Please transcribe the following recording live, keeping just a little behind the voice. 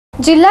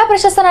जिल्हा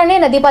प्रशासनाने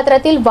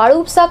नदीपात्रातील वाळू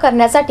उपसा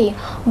करण्यासाठी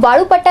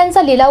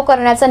वाळूपट्ट्यांचा लिलाव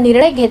करण्याचा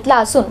निर्णय घेतला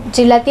असून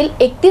जिल्ह्यातील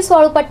 31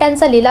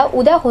 वाळूपट्ट्यांचा लिलाव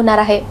उद्या होणार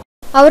आहे।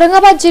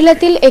 औरंगाबाद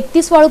जिल्ह्यातील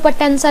 31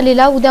 वाळूपट्ट्यांचा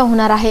लिलाव उद्या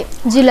होणार आहे।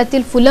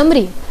 जिल्ह्यातील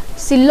फुलंब्री,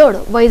 सिल्लोड,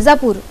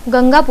 वैजापूर,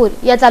 गंगापूर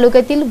या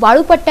तालुक्यातील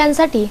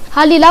वाळूपट्ट्यांसाठी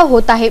हा लिलाव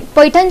होत आहे।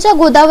 पैठणच्या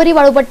गोदावरी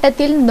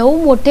वाळूपट्ट्यातील 9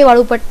 मोठे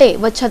वाळूपट्टे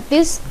व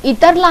 36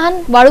 इतर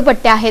लहान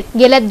वाळूपट्टे आहेत।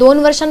 गेल्या 2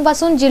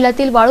 वर्षांपासून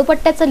जिल्ह्यातील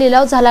वाळूपट्ट्याचा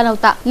लिलाव झाला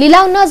नव्हता।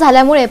 लिलाव न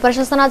झाल्यामुळे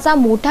प्रशासनाचा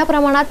मोठ्या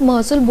प्रमाणात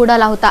महसूल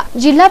बुडाला होता।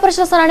 जिल्हा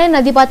प्रशासनाने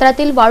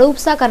नदीपात्रातील वाळू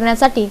उपसा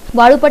करण्यासाठी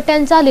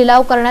वाळूपट्ट्यांचा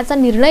लिलाव करण्याचा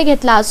निर्णय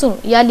घेतला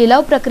असून या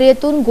लिलाव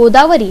प्रक्रियेतून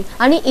गोदावरी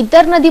आणि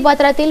इतर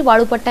नदीपात्रातील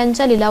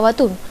वाळूपट्ट्यांच्या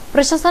लिलावातून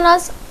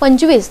प्रशासनास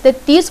 25 ते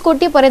 30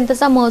 कोटी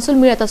पर्यंतचा महसूल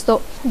मिळत असतो।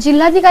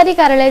 जिल्हाधिकारी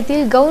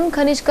कार्यालयातील गौण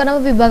खनिज कर्म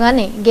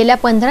विभागाने गेल्या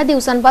 15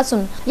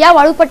 दिवसांपासून या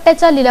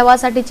वाळूपट्ट्याच्या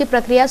लिलावासाठीची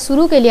प्रक्रिया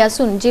सुरू केली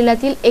असून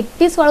जिल्ह्यातील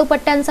 31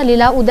 वाळूपट्ट्यांचा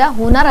लिलाव उद्या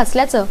होणार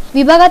असल्याचं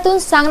विभागातून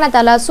सांगण्यात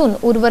आलं असून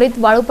उर्वरित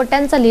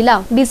वाळूपट्ट्यांचा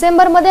लिलाव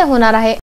डिसेंबरमध्ये होणार आहे।